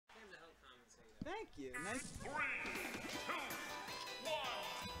Thank you. Nice. 3, 2, 1,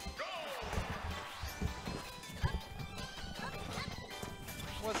 go!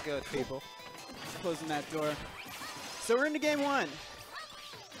 What's good, people? Closing that door. So we're into game one.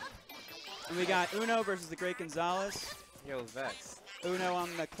 And we got Uno versus the Great Gonzales. Yo, Vex. Uno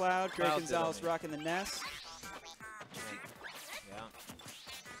on the Cloud, Great Cloud Gonzales did it. rocking the Ness. Yeah.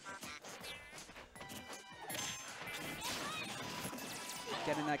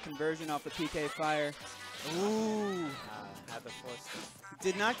 Getting that conversion off the PK fire. Ooh. Had the force.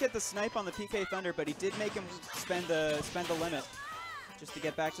 Did not get the snipe on the PK Thunder, but he did make him spend the limit just to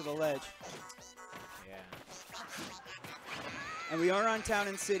get back to the ledge. Yeah. And we are on Town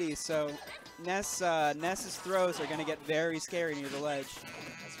and City, so Ness's throws are going to get very scary near the ledge.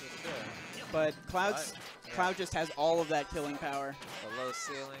 That's for sure. But Cloud just has all of that killing power. The low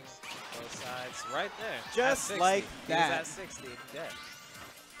ceiling, both sides, right there. Just at 60. like He that. was at 60, dead.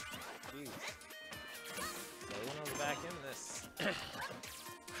 Jeez. So Uno's back in this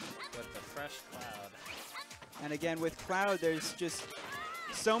with the fresh Cloud. And again, with Cloud, there's just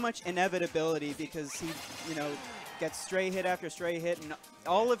so much inevitability because he, gets stray hit after stray hit, and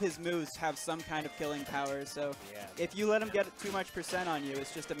all of his moves have some kind of killing power. So Yeah. if you let him get too much percent on you,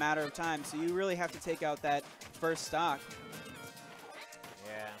 it's just a matter of time. So you really have to take out that first stock.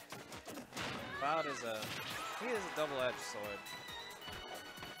 Yeah. Cloud is a double-edged sword.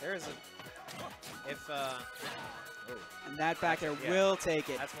 There is And that back there yeah. will take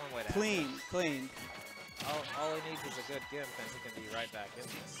it. That's one way to Clean, have it. clean. All he needs is a good gimp, and he can be right back in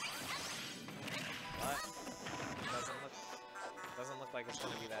this. But doesn't look like it's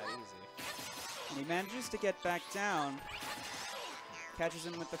going to be that easy. And he manages to get back down. Catches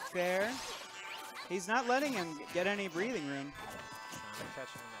him with the fair. He's not letting him get any breathing room. Trying to catch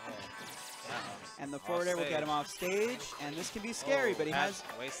him in the air. Yeah. And the forward air will get him off stage. And this can be scary, but he has...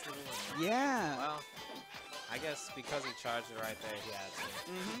 wasted the limit. Yeah. Well, I guess because he charged it right there, he had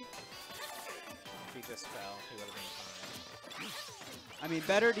to. Mm-hmm. If he just fell, he would have been fine. I mean,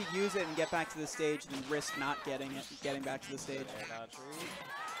 better to use it and get back to the stage than risk not getting back to the stage. Air dodge read.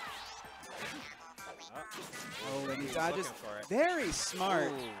 Oh, and he was dodges. looking for it. Very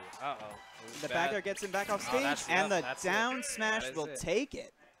smart. Ooh, uh-oh. It was The bad. back air gets him back off Oh, stage, that's- and the that's down it. smash That is will it. take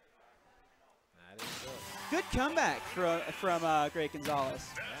it. That is good. Good comeback from Great Gonzales.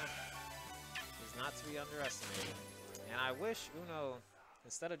 Yeah. He's not to be underestimated. And I wish Uno,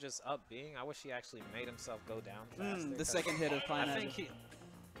 instead of just up being, I wish he actually made himself go down faster. The 'cause second hit of I Calamity. think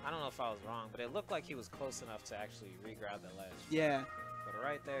I don't know if I was wrong, but it looked like he was close enough to actually re-grab the ledge. Yeah, But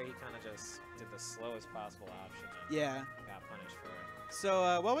right there, he kind of just did the slowest possible option and yeah. got punished for it.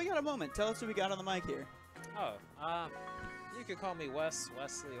 So, while we got a moment, tell us who we got on the mic here. Oh, you could call me Wes,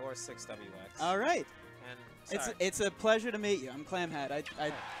 Wesley, or 6WX. All right. And It's a pleasure to meet you. I'm Clamhead.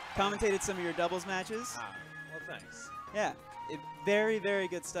 I commentated some of your doubles matches. Ah, well, thanks. Yeah, very, very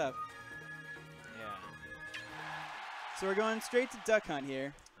good stuff. Yeah. So we're going straight to Duck Hunt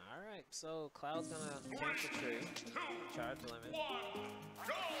here. All right, so Cloud's gonna camp the tree, charge limit.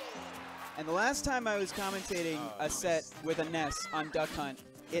 And the last time I was commentating a set with a Ness on Duck Hunt,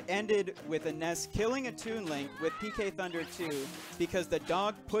 it ended with a Ness killing a Toon Link with PK Thunder 2 because the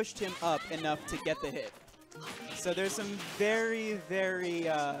dog pushed him up enough to get the hit. So there's some very, very,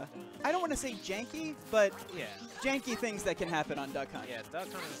 I don't want to say janky, but Yeah. janky things that can happen on Duck Hunt. Yeah,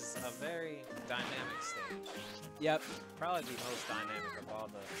 Duck Hunt is a very dynamic stage. Yep. Probably the most dynamic of all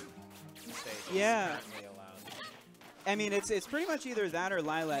the stages Yeah. currently allowed. I mean, it's pretty much either that or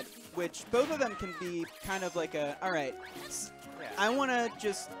Lilat, which both of them can be kind of like a, all right, Yeah. I want to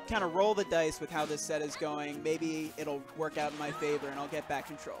just kind of roll the dice with how this set is going. Maybe it'll work out in my favor and I'll get back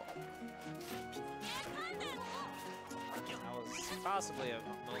control. That was possibly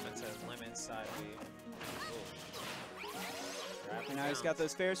a moment to limit side B. And now he's got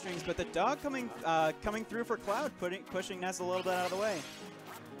those fair strings, but the dog coming through for Cloud, pushing Ness a little bit out of the way.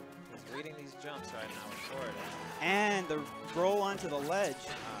 He's reading these jumps right now with forward. And the roll onto the ledge.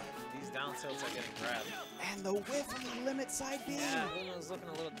 These down tilts are getting grabbed. And the whiff on the limit side B. Yeah, Uno's looking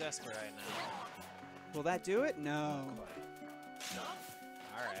a little desperate right now. Will that do it? No.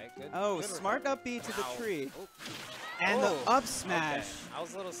 All right, good. Oh, good smart recovery. up B to the Ow. tree. Oh. And Oh, the up smash. Okay. I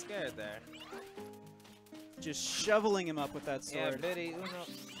was a little scared there. Just shoveling him up with that Yeah, sword. Biddy,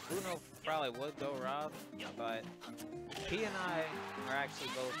 Uno probably would go Rob, but he and I are actually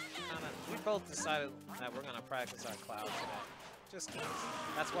both we both decided that we're gonna practice our Cloud today. Just 'cause.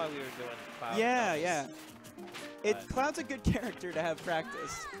 That's why we were doing Cloud. Yeah, doubles. yeah. But- Cloud's a good character to have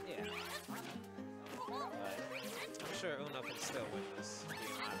practice. Yeah. But I'm sure Uno can still win this, being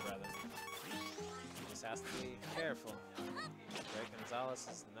my brother. He just has to be careful.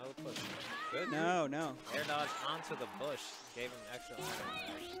 GreatGonzales is no pussy. Good. No, no. Air dodge onto the bush. Gave him extra line.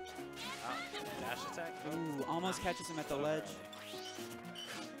 Dash attack. Ooh, almost catches him at the ledge.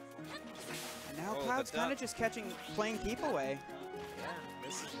 And now Oh, Cloud's the kind of duck. just playing keep away. Yeah,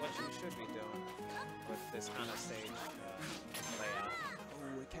 this is what you should be doing with this kind of stage layout.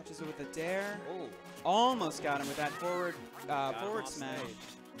 Ooh, he catches it with a dare. Ooh, Almost got him with that forward got him forward off smash. stage.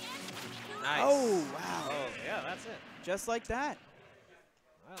 Nice. Oh, wow. Oh, yeah, that's it. Just like that.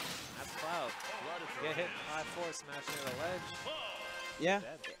 Well, that's Cloud. Get hit by forward smash near the ledge. Yeah,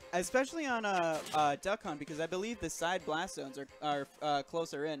 Dead. especially on Duck Hunt, because I believe the side blast zones are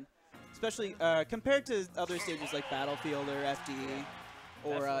closer in, especially compared to other stages like Battlefield or FDE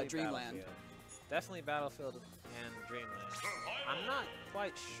or Definitely Dreamland. Battlefield. Definitely Battlefield and Dreamland. I'm not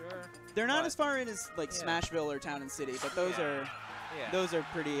quite sure. They're not but as far in as like Yeah. Smashville or Town and City, but those Yeah. are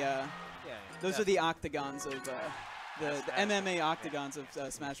pretty. Yeah, Those are the octagons of the That's MMA octagons of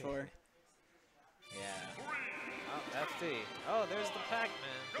Smash 4. Yeah. Oh, FD. Oh, there's the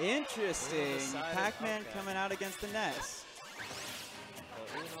Pacman. Interesting. decided- Pacman okay. coming out against the Ness.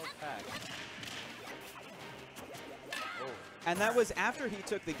 The Uno Pac. Oh, And that was after he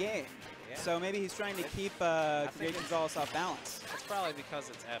took the game. yeah. So maybe he's trying to keep think GreatGonzales off balance. It's probably because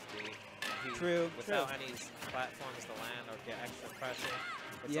it's FD. True, Without true. any platforms to land or get extra pressure,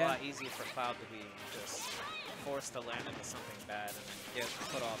 it's Yeah. a lot easier for Cloud to be just forced to land into something bad and then get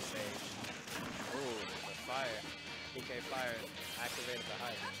put off stage. Ooh, the fire. PK fire activated the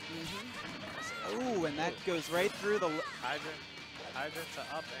hydrant. Ooh, and that goes right through the... Hydrant to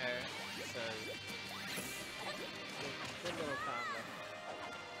up air. So, good little combo.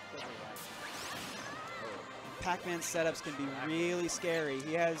 Good reaction. Oh. Pac-Man's setups can be really scary.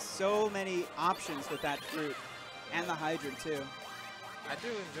 He has so many options with that fruit and the hydrant too. I do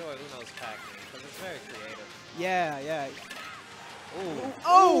enjoy Uno's Pac-Man because it's very creative. Yeah, yeah. Ooh.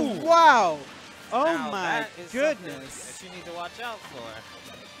 Oh, wow. Oh Now, my that is goodness. something that you need to watch out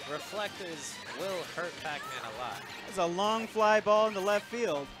for. Reflectors will hurt Pac-Man a lot. That's a long fly ball in the left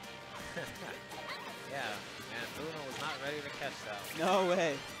field. Yeah, and Uno was not ready to catch that. No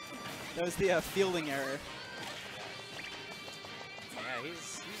way. That was the fielding error. Yeah,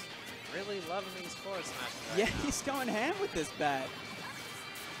 he's really loving these forward smashes right Yeah, now. he's going ham with this bat.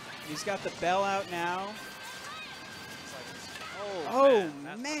 He's got the bell out now. It's like, Oh,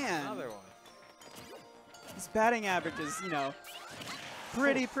 that's man. Another one. His batting average is, you know,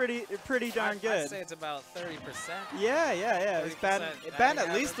 pretty darn I'd good. say it's about 30%. Yeah, yeah, yeah. He's 30% batting batting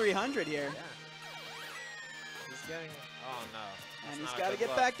at least average. 300 here. Yeah. He's getting. Oh no. And That's he's not a got to good get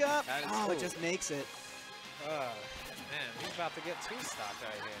look. back up. That is- Oh, it ooh. just makes it. Man, he's about to get two stopped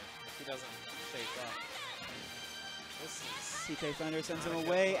right here if he doesn't shake up. This is. CK Thunder sends him not a good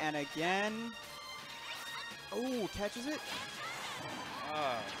away, look. and again. Oh, catches it.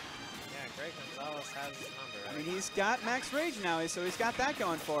 Oh. Yeah, GreatGonzales has his number. I Right? mean, he's got max rage now, so he's got that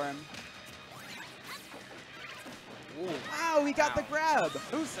going for him. Ooh. Wow, he got the Wow. grab.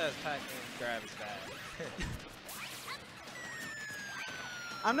 Who says Pac-Man's grab is bad?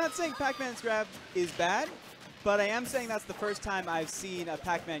 I'm not saying Pac-Man's grab is bad, but I am saying that's the first time I've seen a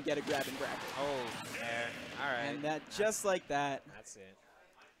Pac-Man get a grab and grab it. Oh, there. All right. And that just like that. That's it.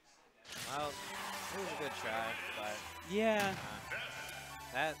 Well, it was a good try, but Yeah.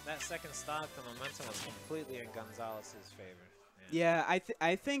 that second stock, the momentum was completely in Gonzalez' favor. Yeah,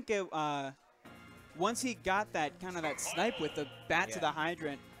 I think it, once he got that kind of that snipe with the bat to Yeah. the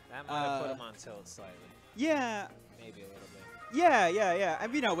hydrant. That might have put him on tilt slightly, Yeah. maybe a little bit. Yeah, yeah, yeah. I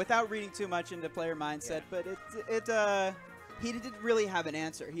mean, you know, without reading too much into player mindset, but he didn't really have an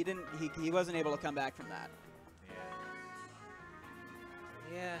answer. He wasn't able to come back from that. Yeah.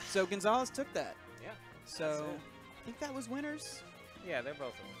 Yeah. So Gonzalez took that. Yeah. So That's it. I think that was winners. Yeah, they're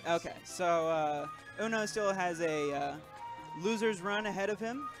both winners. Okay, so Uno still has a loser's run ahead of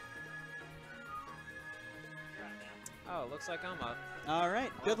him. Oh, looks like I'm up. All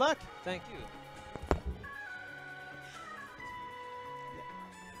right, good luck. Thank you.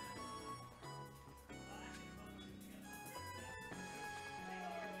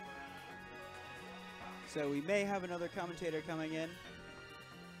 So we may have another commentator coming in.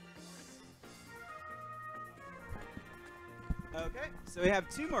 Okay, so we have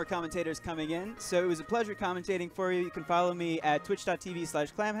two more commentators coming in. So it was a pleasure commentating for you. You can follow me at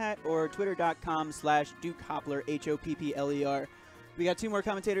twitch.tv/clamhat or twitter.com/DukeHoppler, HOPPLER. We got two more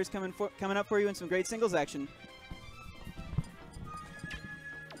commentators coming up for you and some great singles action.